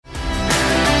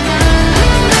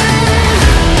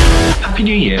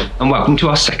Happy New Year and welcome to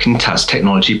our second TAS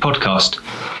Technology podcast.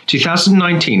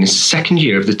 2019 is the second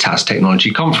year of the TAS Technology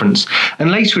Conference,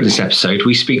 and later in this episode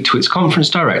we speak to its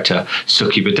conference director,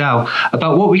 Suki Badal,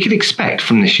 about what we could expect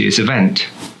from this year's event.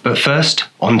 But first,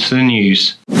 on to the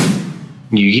news.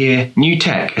 New year, new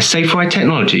tech. As SafeRide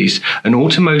Technologies, an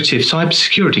automotive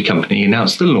cybersecurity company,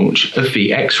 announced the launch of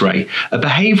VX-Ray, a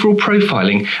behavioural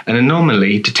profiling and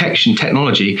anomaly detection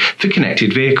technology for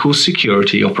connected vehicles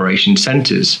security operations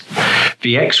centres.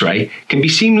 VX-Ray can be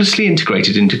seamlessly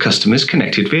integrated into customers'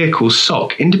 connected vehicles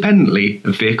SOC independently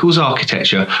of vehicles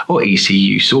architecture or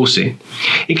ECU sourcing.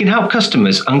 It can help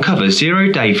customers uncover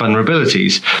zero-day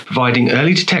vulnerabilities, providing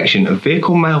early detection of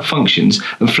vehicle malfunctions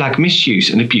and flag misuse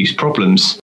and abuse problems.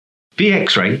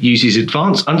 VX-Ray uses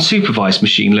advanced unsupervised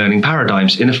machine learning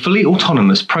paradigms in a fully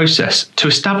autonomous process to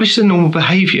establish the normal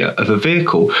behaviour of a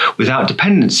vehicle without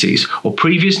dependencies or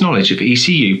previous knowledge of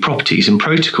ECU properties and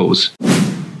protocols.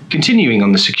 Continuing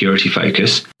on the security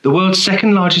focus, the world's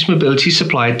second largest mobility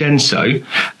supplier Denso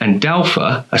and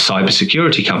Dalfa, a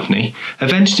cybersecurity company,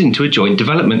 have entered into a joint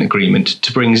development agreement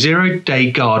to bring Zero Day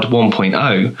Guard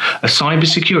 1.0, a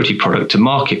cybersecurity product, to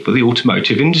market for the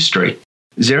automotive industry.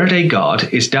 Zero Day Guard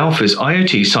is Dalfa's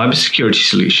IoT cybersecurity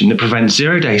solution that prevents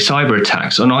zero-day cyber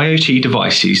attacks on IoT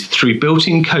devices through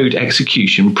built-in code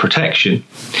execution protection.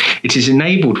 It is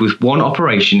enabled with one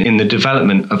operation in the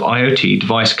development of IoT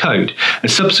device code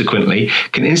and subsequently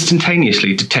can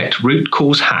instantaneously detect root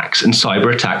cause hacks and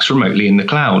cyber attacks remotely in the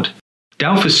cloud.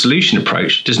 Dalfa's solution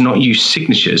approach does not use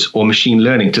signatures or machine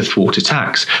learning to thwart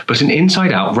attacks, but an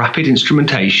inside-out rapid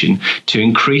instrumentation to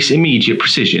increase immediate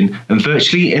precision and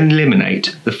virtually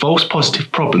eliminate the false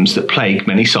positive problems that plague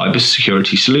many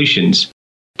cybersecurity solutions.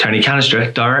 Tony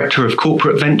Cannister, Director of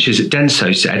Corporate Ventures at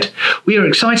Denso, said, "We are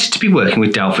excited to be working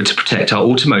with Dalfa to protect our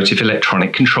automotive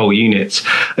electronic control units.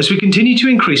 As we continue to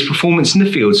increase performance in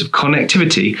the fields of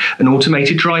connectivity and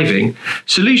automated driving,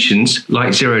 solutions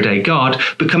like Zero Day Guard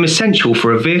become essential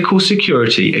for a vehicle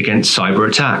security against cyber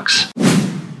attacks."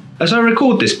 As I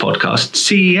record this podcast,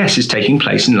 CES is taking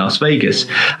place in Las Vegas,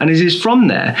 and it is from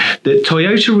there that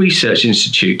Toyota Research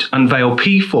Institute unveiled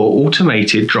P4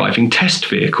 automated driving test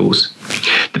vehicles.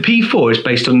 The P4 is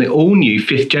based on the all-new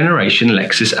 5th-generation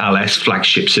Lexus LS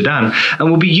flagship sedan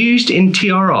and will be used in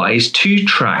TRI's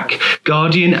two-track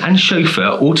Guardian and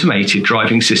Chauffeur automated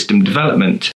driving system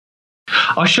development.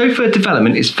 Our chauffeur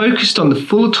development is focused on the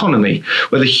full autonomy,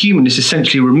 where the human is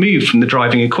essentially removed from the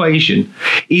driving equation,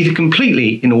 either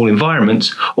completely in all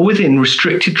environments or within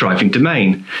restricted driving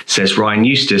domain, says Ryan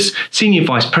Eustace, Senior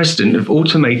Vice President of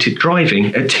Automated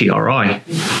Driving at TRI.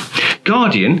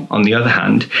 Guardian, on the other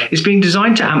hand, is being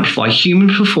designed to amplify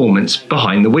human performance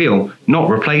behind the wheel, not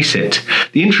replace it.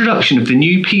 The introduction of the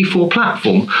new P4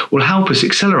 platform will help us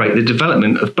accelerate the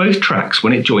development of both tracks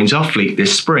when it joins our fleet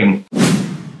this spring.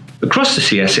 Across the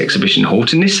CS exhibition hall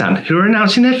to Nissan, who are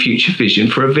announcing their future vision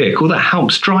for a vehicle that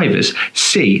helps drivers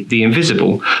see the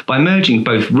invisible by merging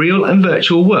both real and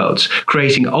virtual worlds,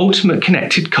 creating ultimate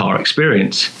connected car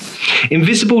experience.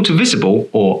 Invisible to Visible,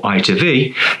 or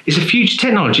I2V, is a future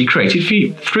technology created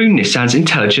through Nissan's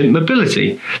Intelligent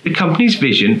Mobility, the company's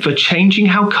vision for changing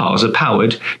how cars are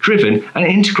powered, driven and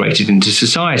integrated into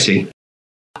society.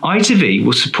 I2V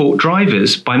will support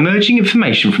drivers by merging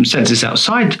information from sensors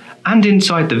outside and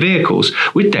inside the vehicles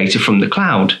with data from the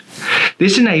cloud.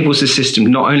 This enables the system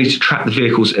not only to track the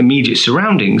vehicle's immediate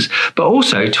surroundings, but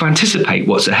also to anticipate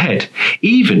what's ahead,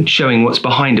 even showing what's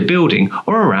behind a building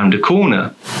or around a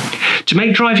corner. To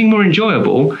make driving more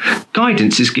enjoyable,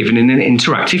 guidance is given in an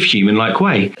interactive human-like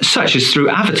way, such as through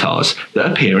avatars that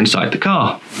appear inside the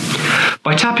car.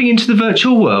 By tapping into the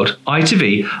virtual world,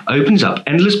 I2V opens up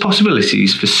endless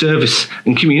possibilities for service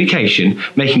and communication,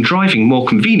 making driving more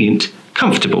convenient,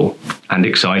 comfortable, and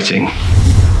exciting.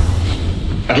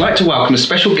 I'd like to welcome a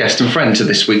special guest and friend to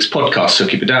this week's podcast,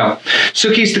 Suki Badal.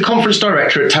 Suki is the Conference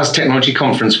Director at TAS Technology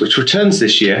Conference, which returns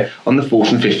this year on the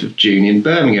 4th and 5th of June in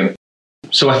Birmingham.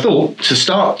 So I thought, to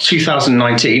start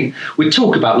 2019, we'd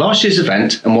talk about last year's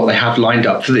event and what they have lined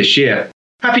up for this year.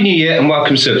 Happy New Year and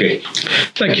welcome, Suki.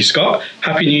 Thank you, Scott.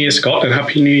 Happy New Year, Scott, and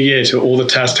Happy New Year to all the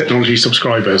TAS Technology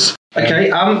subscribers. Okay,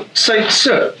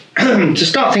 so to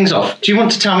start things off, do you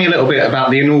want to tell me a little bit about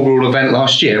the inaugural event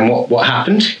last year and what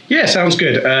happened? Yeah, sounds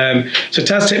good. So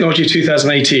TAS Technology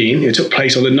 2018, it took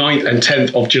place on the 9th and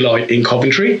 10th of July in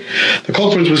Coventry. The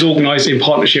conference was organised in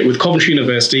partnership with Coventry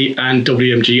University and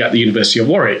WMG at the University of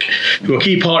Warwick, who are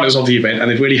key partners of the event, and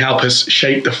they've really helped us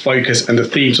shape the focus and the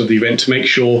themes of the event to make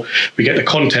sure we get the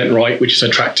content right, which is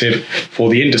attractive for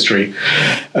the industry.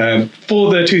 For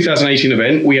the 2018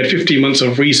 event, we had 15 months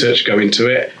of research go into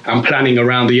it and planning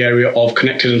around the the area of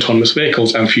connected autonomous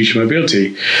vehicles and future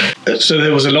mobility. So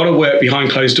there was a lot of work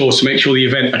behind closed doors to make sure the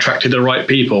event attracted the right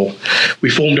people. We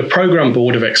formed a program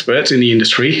board of experts in the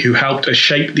industry who helped us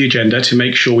shape the agenda to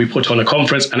make sure we put on a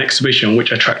conference and exhibition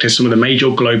which attracted some of the major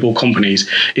global companies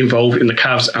involved in the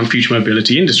CAVS and future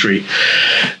mobility industry.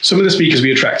 Some of the speakers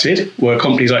we attracted were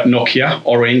companies like Nokia,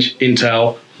 Orange,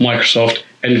 Intel, Microsoft,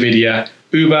 Nvidia,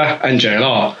 Uber, and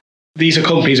JLR. These are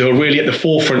companies who are really at the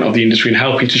forefront of the industry and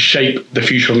helping to shape the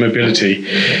future of mobility.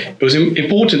 It was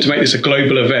important to make this a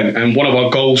global event, and one of our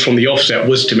goals from the offset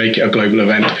was to make it a global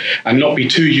event and not be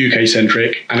too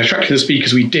UK-centric, and attracting the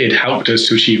speakers we did helped us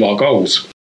to achieve our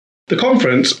goals. The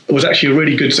conference was actually a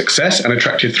really good success and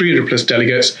attracted 300 plus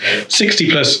delegates, 60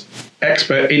 plus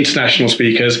expert international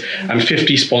speakers, and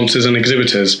 50 sponsors and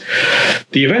exhibitors.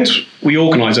 The events we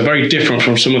organise are very different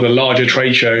from some of the larger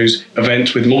trade shows,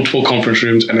 events with multiple conference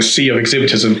rooms and a sea of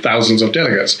exhibitors and thousands of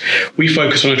delegates. We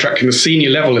focus on attracting the senior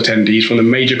level attendees from the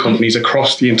major companies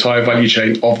across the entire value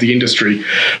chain of the industry,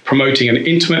 promoting an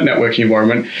intimate networking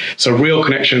environment so real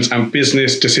connections and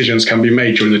business decisions can be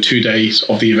made during the 2 days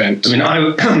of the event. I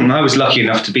mean, I was lucky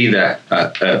enough to be there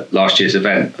at last year's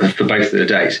event for both of the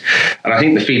days, and I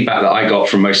think the feedback that I got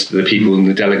from most of the people and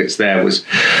the delegates there was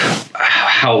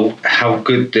how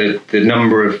good the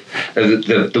number of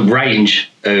the range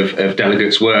of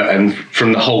delegates were, and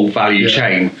from the whole value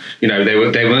chain. You know,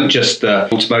 they weren't just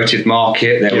the automotive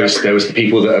market. There was the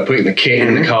people that are putting the kit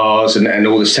in the cars and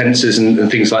all the sensors and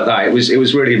things like that. It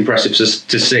was really impressive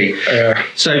to see.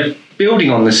 So,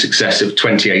 building on the success of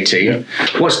 2018,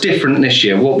 what's different this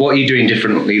year? What are you doing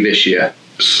differently this year?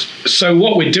 So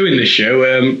what we're doing this year,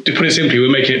 to put it simply, we're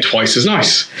making it twice as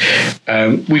nice.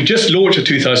 We've just launched a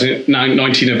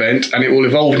 2019 event, and it will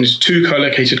evolve into 2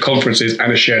 co-located conferences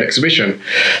and a shared exhibition.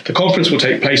 The conference will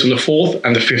take place on the 4th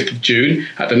and the 5th of June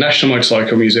at the National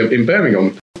Motorcycle Museum in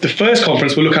Birmingham. The first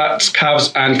conference will look at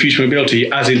CAVS and future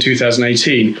mobility as in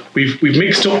 2018. We've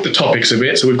mixed up the topics a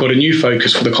bit, so we've got a new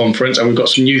focus for the conference and we've got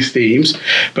some new themes,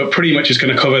 but pretty much it's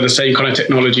going to cover the same kind of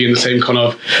technology and the same kind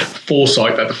of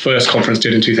foresight that the first conference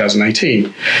did in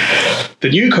 2018. The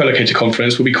new co-located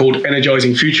conference will be called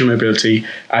Energizing Future Mobility,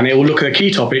 and it will look at the key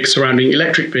topics surrounding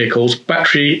electric vehicles,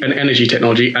 battery and energy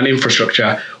technology and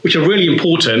infrastructure, which are really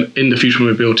important in the future of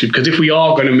mobility, because if we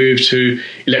are going to move to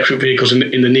electric vehicles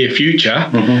in the near future,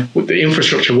 the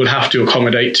infrastructure will have to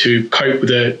accommodate to cope with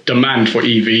the demand for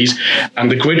EVs,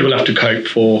 and the grid will have to cope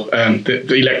for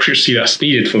the electricity that's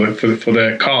needed for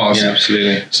the cars. Yeah,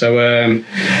 absolutely. So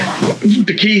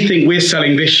the key thing we're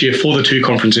selling this year for the 2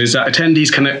 conferences is that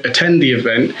attendees can attend the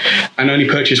event and only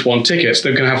purchase 1 ticket. So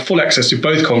they're going to have full access to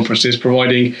both conferences,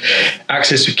 providing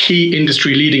access to key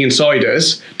industry leading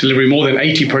insiders, delivering more than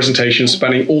 80 presentations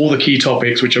spanning all the key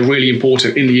topics which are really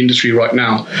important in the industry right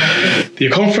now. The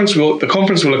conference will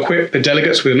equip the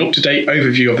delegates with an up-to-date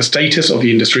overview of the status of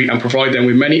the industry and provide them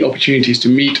with many opportunities to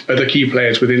meet other key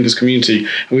players within this community.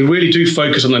 And we really do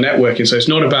focus on the networking. So it's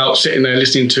not about sitting there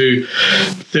listening to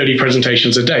 30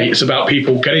 presentations a day. It's about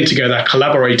people getting together,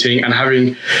 collaborating and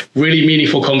having really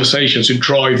meaningful conversations to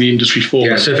drive the industry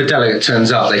forward. Yeah, so if a delegate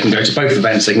turns up, they can go to both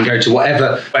events, they can go to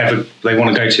whatever they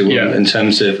want to go to in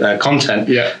terms of content,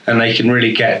 and they can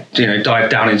really dive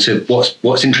down into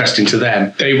what's interesting to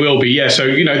them. They will be, yeah. So,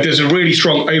 there's a really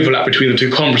strong overlap between the 2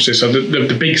 conferences. So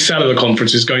the big sell of the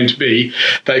conference is going to be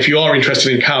that if you are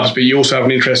interested in CAVS, but you also have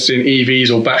an interest in EVs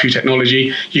or battery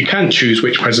technology, you can choose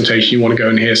which presentation you want to go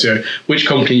and hear. So which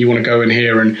company you want to go and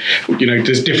hear, and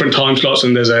there's different time slots,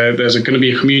 and there's going to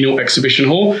be a communal exhibition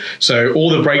hall. So all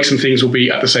the breaks and things will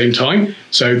be at the same time.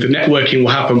 So the networking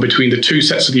will happen between the 2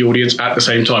 sets of the audience at the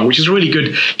same time, which is a really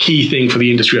good key thing for the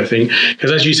industry, I think.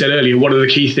 Because as you said earlier, one of the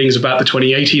key things about the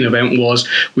 2018 event was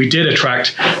we did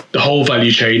attract the whole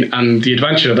value chain, and the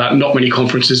advantage of that, not many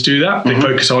conferences do that. They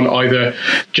focus on either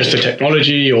just the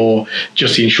technology or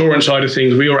just the insurance side of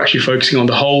things. We were actually focusing on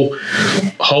the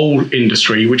whole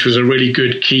industry, which was a really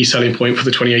good key selling point for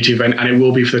the 2018 event, and it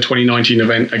will be for the 2019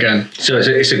 event again. So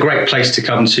it's a great place to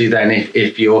come to then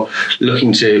if you're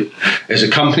looking to, as a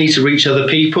company, to reach other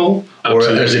people, or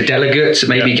as a delegate to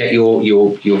maybe get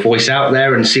your voice out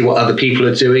there and see what other people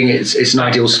are doing. It's an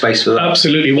ideal space for that.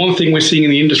 Absolutely. One thing we're seeing in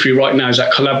the industry right now is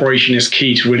that collaboration is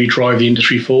key to really drive the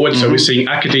industry forward. So we're seeing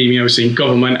academia, we're seeing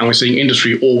government, and we're seeing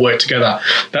industry all work together.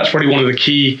 That's probably one of the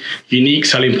key unique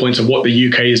selling points of what the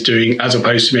UK is doing, as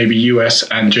opposed to maybe US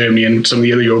and Germany and some of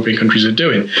the other European countries are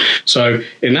doing. So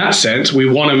in that sense, we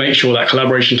want to make sure that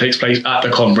collaboration takes place at the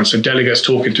conference. So delegates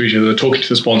talking to each other, talking to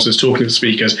the sponsors, talking to the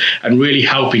speakers, and really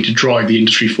helping to drive drive the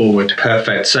industry forward.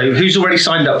 Perfect. So who's already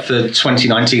signed up for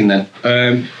 2019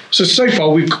 then? So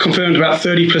far, we've confirmed about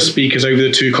 30 plus speakers over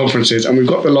the two conferences, and we've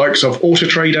got the likes of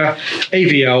Autotrader,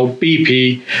 AVL,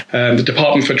 BP, the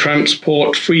Department for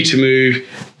Transport, Free2Move,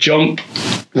 Jump,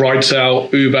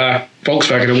 RideSell, Uber,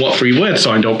 Volkswagen and What Three Words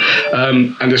signed up,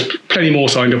 and there's plenty more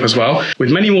signed up as well.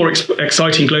 With many more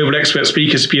exciting global expert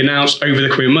speakers to be announced over the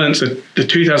coming months, the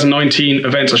 2019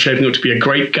 events are shaping up to be a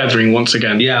great gathering once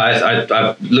again. Yeah,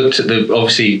 I looked at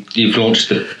obviously you've launched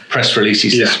the press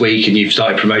releases this week and you've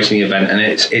started promoting the event, and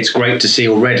it's great to see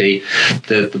already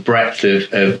the breadth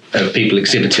of people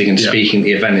exhibiting and speaking at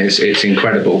the event. It's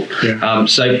incredible. Yeah.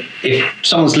 So if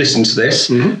someone's listening to this,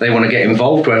 they want to get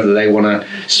involved, whether they want to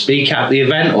speak at the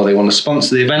event or they want to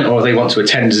sponsor the event or they want to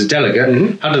attend as a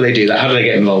delegate, how do they do that? How do they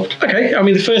get involved? Okay, I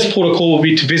mean, the first port of call will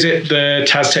be to visit the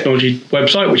TAS Technology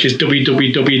website, which is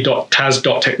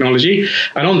www.tas.technology,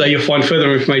 and on there you'll find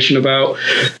further information about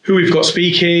who we've got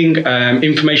speaking,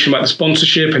 information about the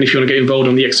sponsorship, and if you want to get involved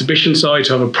on the exhibition side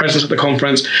to have a presence at the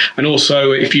conference, and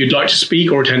also if you'd like to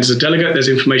speak or attend as a delegate, there's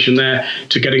information there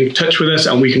to get in touch with us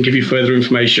and we can give you further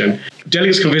information.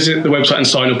 Delegates can visit the website and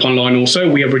sign up online also.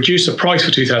 We have reduced the price for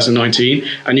 2019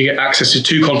 and you get access to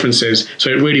two conferences,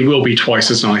 so it really will be twice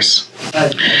as nice.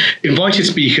 Invited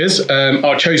speakers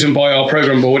are chosen by our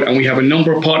program board, and we have a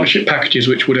number of partnership packages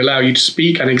which would allow you to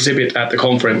speak and exhibit at the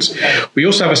conference. We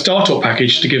also have a startup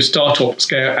package to give startup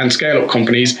and scale-up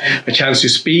companies a chance to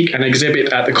speak and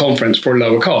exhibit at the conference for a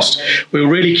lower cost. We're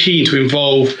really keen to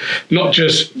involve not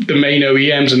just the main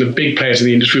OEMs and the big players in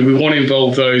the industry. We want to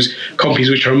involve those companies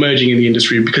which are emerging in the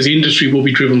industry, because the industry will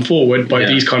be driven forward by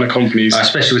these kind of companies.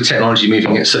 Especially with technology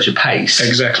moving at such a pace.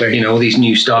 Exactly. You know, all these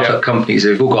new startup companies,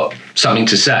 they've all got something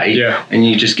to say, and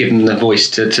you just give them the voice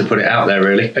to put it out there,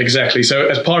 really. Exactly. So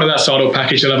as part of that startup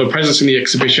package, they'll have a presence in the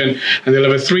exhibition, and they'll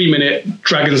have a 3-minute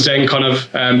Dragon's Den kind of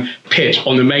pitch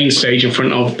on the main stage in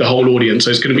front of the whole audience.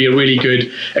 So it's going to be a really good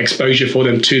exposure for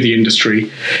them to the industry.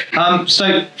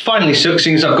 So finally, Suk,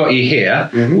 seeing as I've got you here,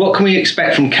 what can we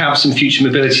expect from CAVS and Future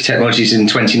Mobility Technologies in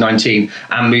 2019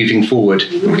 and moving forward?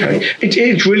 Okay.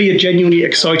 It's really a genuinely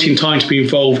exciting time to be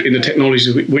involved in the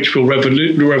technologies which will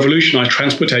revolutionise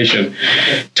transportation.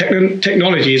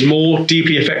 Technology is more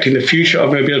deeply affecting the future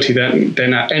of mobility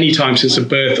than at any time since the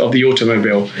birth of the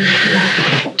automobile.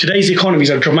 Today's economies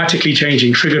are dramatically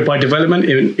changing, triggered by development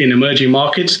in emerging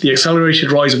markets, the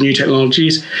accelerated rise of new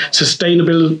technologies,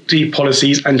 sustainability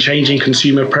policies, and changing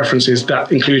consumer preferences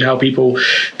that include how people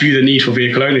view the need for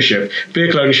vehicle ownership.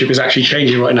 Vehicle ownership is actually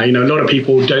changing right now. You know, a lot of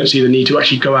people don't see the need to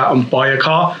actually go out and buy a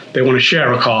car. They want to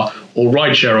share a car or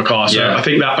ride share a car. So I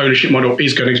think that ownership model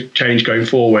is going to change going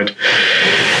forward.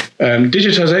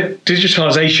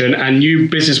 Digitalization and new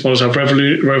business models have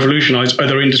revolutionized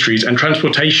other industries, and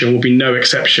transportation will be no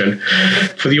exception.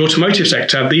 For the automotive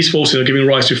sector, these forces are giving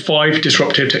rise to 5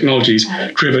 disruptive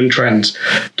technologies-driven trends: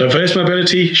 diverse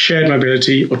mobility, shared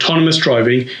mobility, autonomous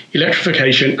driving,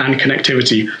 electrification, and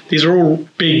connectivity. These are all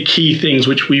big key things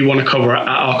which we want to cover at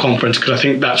our conference, because I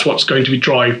think that's what's going to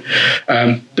drive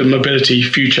the mobility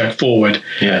future forward.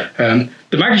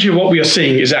 The magnitude of what we are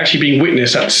seeing is actually being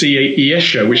witnessed at the CES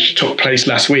show, which took place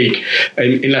last week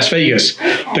in Las Vegas.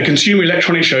 The Consumer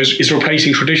Electronics Show is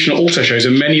replacing traditional auto shows,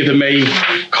 and many of the main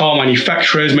car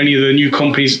manufacturers, many of the new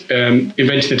companies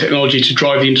inventing the technology to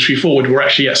drive the industry forward were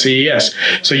actually at CES.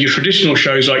 So your traditional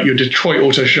shows like your Detroit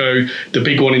Auto Show, the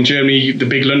big one in Germany, the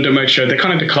big London Motor Show, they're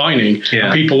kind of declining.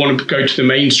 And people want to go to the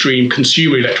mainstream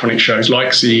consumer electronic shows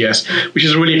like CES, which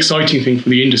is a really exciting thing for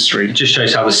the industry. It just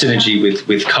shows how the synergy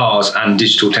with cars and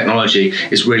digital technology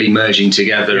is really merging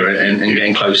together and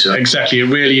getting closer. Exactly, it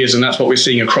really is, and that's what we're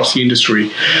seeing across the industry.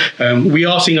 We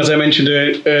are seeing, as I mentioned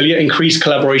earlier, increased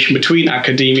collaboration between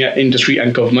academia, industry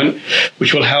and government,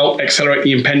 which will help accelerate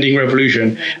the impending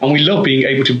revolution. And we love being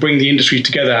able to bring the industry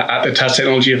together at the TAS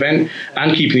Technology event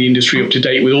and keeping the industry up to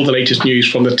date with all the latest news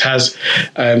from the TAS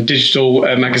digital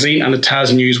magazine and the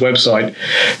TAS news website.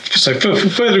 So for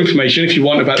further information, if you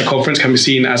want, about the conference, can be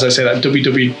seen, as I said, at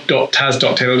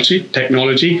www.tas.technology,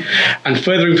 and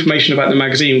further information about the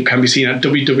magazine can be seen at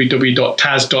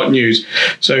www.tas.news.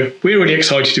 So we're really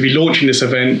excited to be launching this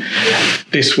event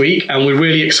this week, and we're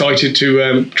really excited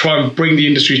to try and bring the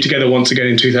industry together once again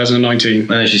in 2019.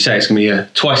 And as you say, it's going to be a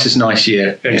twice as nice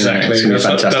year. Exactly. You know,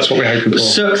 that's what we're hoping for.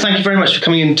 So thank you very much for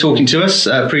coming in and talking to us.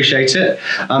 Appreciate it.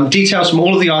 Details from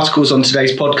all of the articles on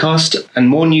today's podcast and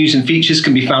more news and features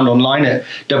can be found online at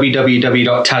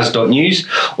www.tas.news.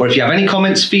 Or if you have any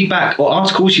comments, feedback or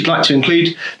articles you'd like to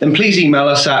include, then please email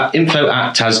us at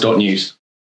info@tas.news.